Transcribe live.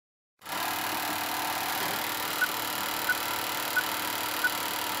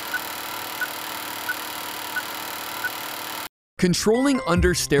Controlling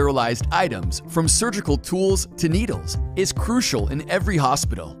under-sterilized items, from surgical tools to needles, is crucial in every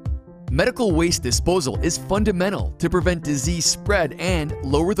hospital. Medical waste disposal is fundamental to prevent disease spread and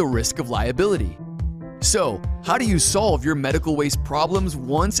lower the risk of liability. So, how do you solve your medical waste problems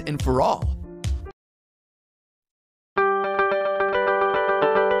once and for all?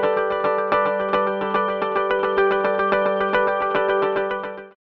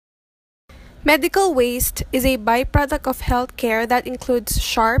 Medical waste is a byproduct of healthcare that includes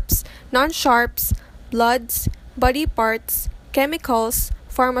sharps, non-sharps, bloods, body parts, chemicals,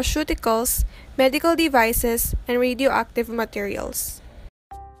 pharmaceuticals, medical devices, and radioactive materials.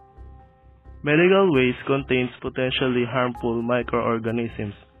 Medical waste contains potentially harmful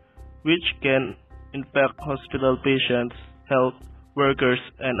microorganisms, which can infect hospital patients, health workers,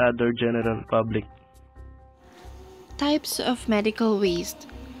 and other general public. Types of medical waste.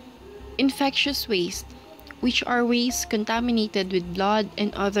 Infectious waste, which are waste contaminated with blood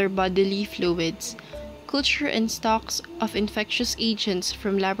and other bodily fluids, culture and stocks of infectious agents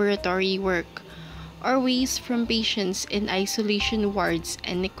from laboratory work, or waste from patients in isolation wards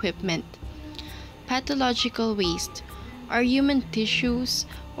and equipment. Pathological waste are human tissues,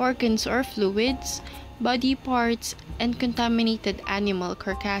 organs or fluids, body parts, and contaminated animal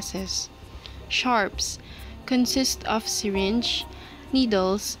carcasses. Sharps consist of syringe,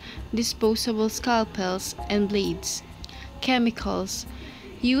 needles, disposable scalpels, and blades. Chemicals,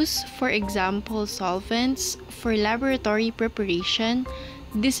 used for example solvents for laboratory preparation,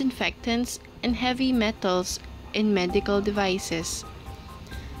 disinfectants, and heavy metals in medical devices.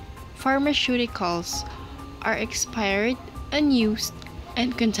 Pharmaceuticals are expired, unused,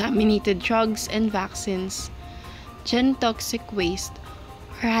 and contaminated drugs and vaccines. Genotoxic waste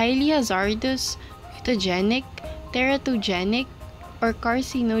are highly hazardous, mutagenic, teratogenic, or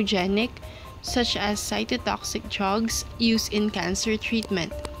carcinogenic, such as cytotoxic drugs used in cancer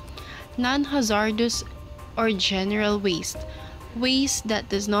treatment. Non-hazardous or general waste, waste that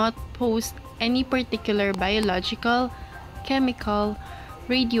does not pose any particular biological, chemical,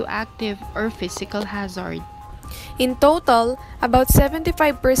 radioactive, or physical hazard. In total, about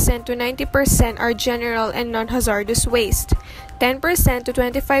 75% to 90% are general and non-hazardous waste. 10% to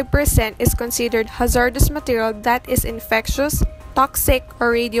 25% is considered hazardous material that is infectious, toxic,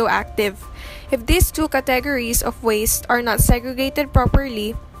 or radioactive. If these two categories of waste are not segregated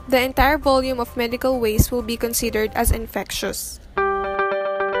properly, the entire volume of medical waste will be considered as infectious.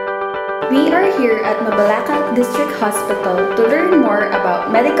 We are here at Mabalacat District Hospital to learn more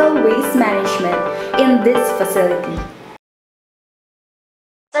about medical waste management in this facility.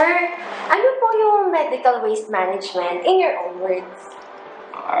 Sir, ano po yung medical waste management in your own words?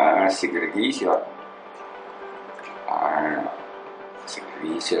 Segregation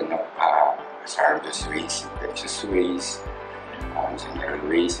of hazardous waste, infectious waste, general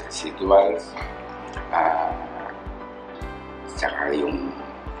waste, residuals, saka yung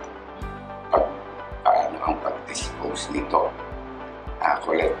ang pag-dispose nito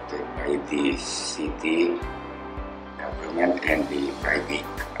collected by the city, government, and the private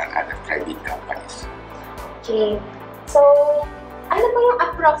and other private companies. Okay. So, ano po yung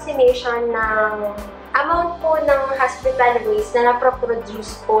approximation ng amount po ng hospital waste na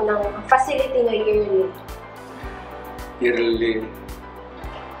naproproduce po ng facility na yearly? Yearly,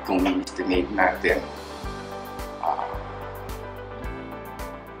 kung estimate natin,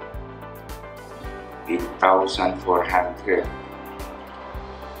 8,400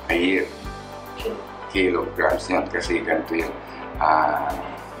 a year. Kilograms yan kasi ganito yun.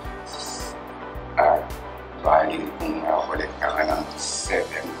 Bali kung kolekta ka ng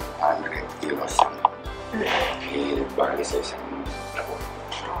 700 kilos. Bali sa isang labo.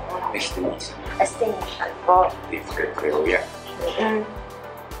 Estimation. Estimation po. Different pero yan.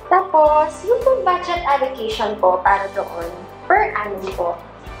 Tapos, yung po budget allocation po para doon, per annum po?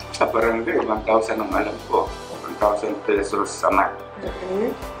 Sa barangay, 1,000 ang alam ko. 1,000 pesos a month.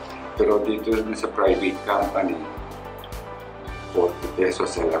 Pero dito sa private company, 40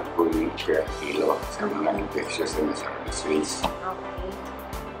 pesos sa lang po yung per kilo sa mga infectious and hazardous waste.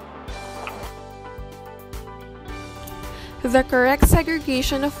 The correct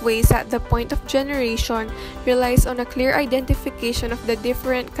segregation of waste at the point of generation relies on a clear identification of the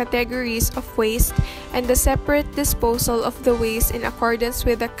different categories of waste and the separate disposal of the waste in accordance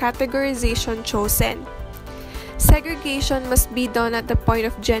with the categorization chosen. Segregation must be done at the point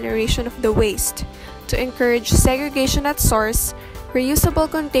of generation of the waste. To encourage segregation at source, reusable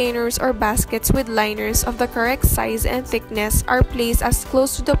containers or baskets with liners of the correct size and thickness are placed as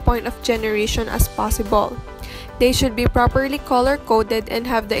close to the point of generation as possible. They should be properly color-coded and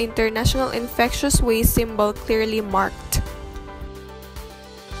have the International Infectious Waste symbol clearly marked.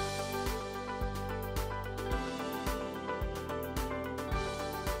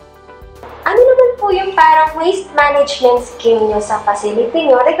 po yung parang waste management scheme nyo sa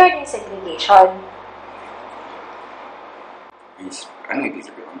facility nyo regarding segregation? Ano ibig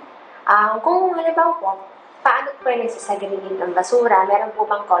sabihin? Kung halimbawa po, paano po kayo nagsasegregate ng basura? Meron po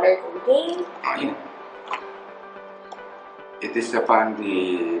bang color coding? Yun. It is upon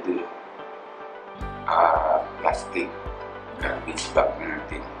the plastic garbage bag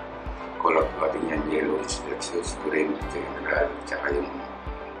natin. Color coding yan, yellow is Lexus, green, general, tsaka yung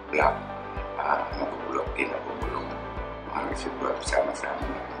black, napupulok, napupulok. Mga reservoir, sama-sama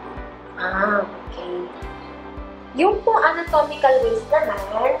na. Okay. Yung po anatomical waste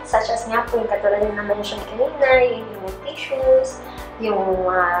naman, such as nga po yung katulad na na-mention kanina, yung human tissues, yung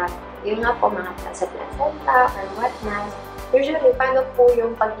nga po mga placenta or whatnot. Usually, paano po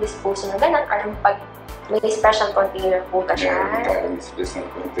yung pag-dispose na ganun or yung may special container po ka siya? Meron special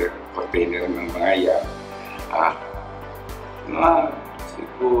container ng mga yan.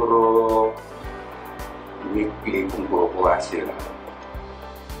 Siguro weekly kung kukuha sila.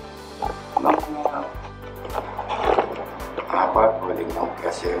 Apat, waling ng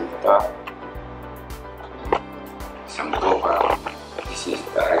placenta. Isang pa,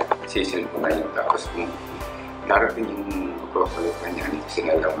 isisin ko na yun. Tapos kung darating yung magpapalitan niya, kasi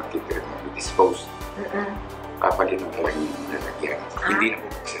na lang makikita mag-dispose. Papalitan ko lang yung lalagyan. Hindi na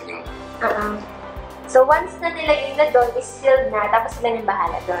bubuksan yun. So once na nilagay na doon, is sealed na, tapos sila nang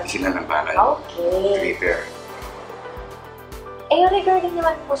bahala doon? Sila nang bahala. Okay. Later. Regarding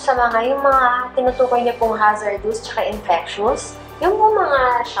naman po sa yung mga tinutukoy niya pong hazardous tsaka infectious, yung po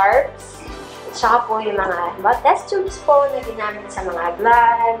mga sharps, tsaka po yung mga test tubes po na ginamit sa mga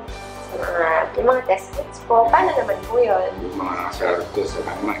blood, yung mga test kits po, paano naman po yun? Yung mga hazardous,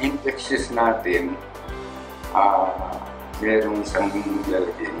 mga infectious natin, merong isang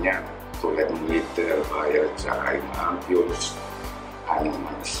lalagyan niya, tulad ng liter, vial, tsaka yung ampules, yung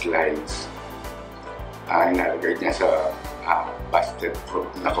mga slides, inalagay niya sa busted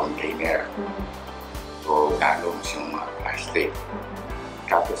fruit na container. So, galons yung mga plastic.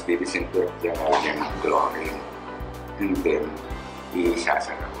 Tapos, didisinfect yan ng chlorine. And then,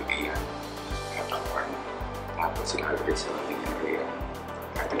 isasara ko diyan. Tapos, ilalagay sa ating area.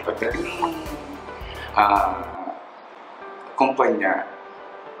 At pagdating ng kumpanya,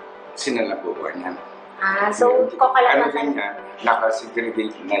 sinalabuhan yan. So, Ano kukalatan yan,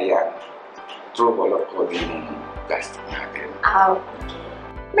 nakasegregate na yan through color coding ng plastic natin. Okay.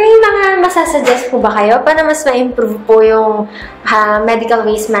 May mga masasuggest po ba kayo para mas ma-improve po yung medical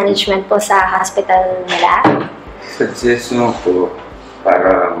waste management po sa hospital nila? Suggestion po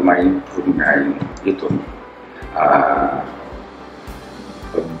para ma-improve na yung ito.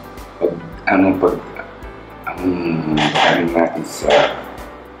 Ang natin sa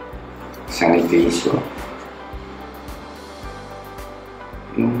sanitation,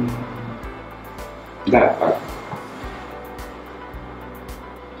 yung dapat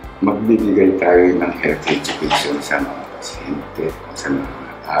magbibigay tayo ng health education sa mga pasyente, sa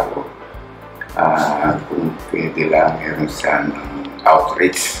mga tao. Kung pwede lang, meron saan ng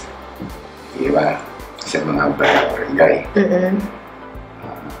outreach, diba? Sa mga barangay.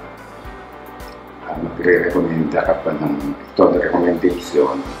 Magre-recommenda ka pa ng ito,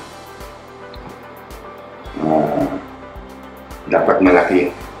 recommendation. Dapat malaki.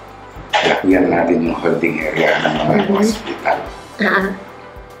 Lakihan natin yung holding area ng mga hospital.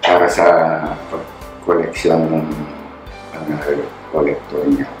 Para sa pag-collection ng collector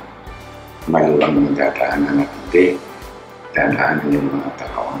niya. Maluwang yung dadaanan natin. Dadaanan yung mga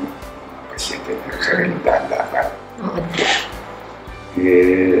tao, mga pasyente na sariling dapat.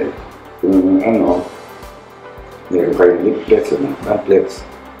 Kung meron kayong leaflets o mga pamphlets,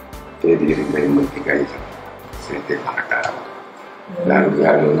 pwede rin kayong magbigay sa mga tao.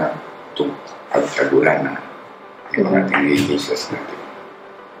 Lalo-lalo na itong pagkagulan na yung mga teenagers natin.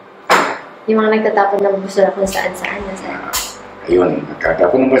 Yung mga nagtatapon ng basura kung saan-saan. Ayun,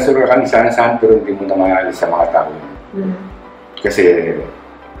 nagtatapon ng basura kami saan-saan pero hindi mo na maalis sa mga tao. Kasi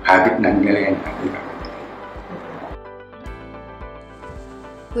habit na nila yan.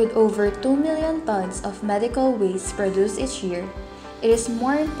 With over 2 million tons of medical waste produced each year, it is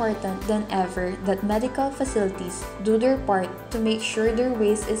more important than ever that medical facilities do their part to make sure their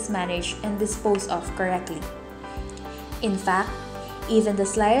waste is managed and disposed of correctly. In fact, even the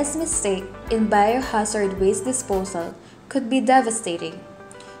slightest mistake in biohazard waste disposal could be devastating,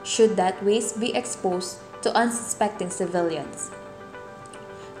 should that waste be exposed to unsuspecting civilians.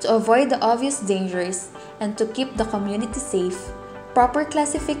 To avoid the obvious dangers and to keep the community safe, proper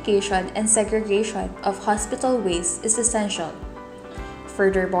classification and segregation of hospital waste is essential.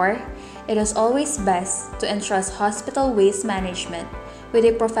 Furthermore, it is always best to entrust hospital waste management with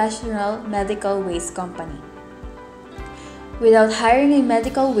a professional medical waste company. Without hiring a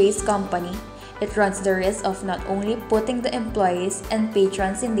medical waste company, it runs the risk of not only putting the employees and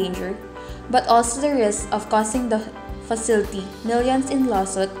patrons in danger, but also the risk of causing the facility millions in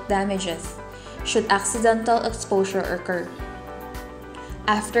lawsuit damages should accidental exposure occur.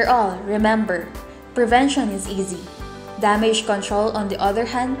 After all, remember, prevention is easy. Damage control, on the other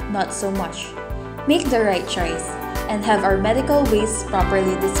hand, not so much. Make the right choice and have our medical waste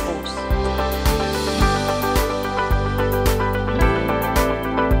properly disposed.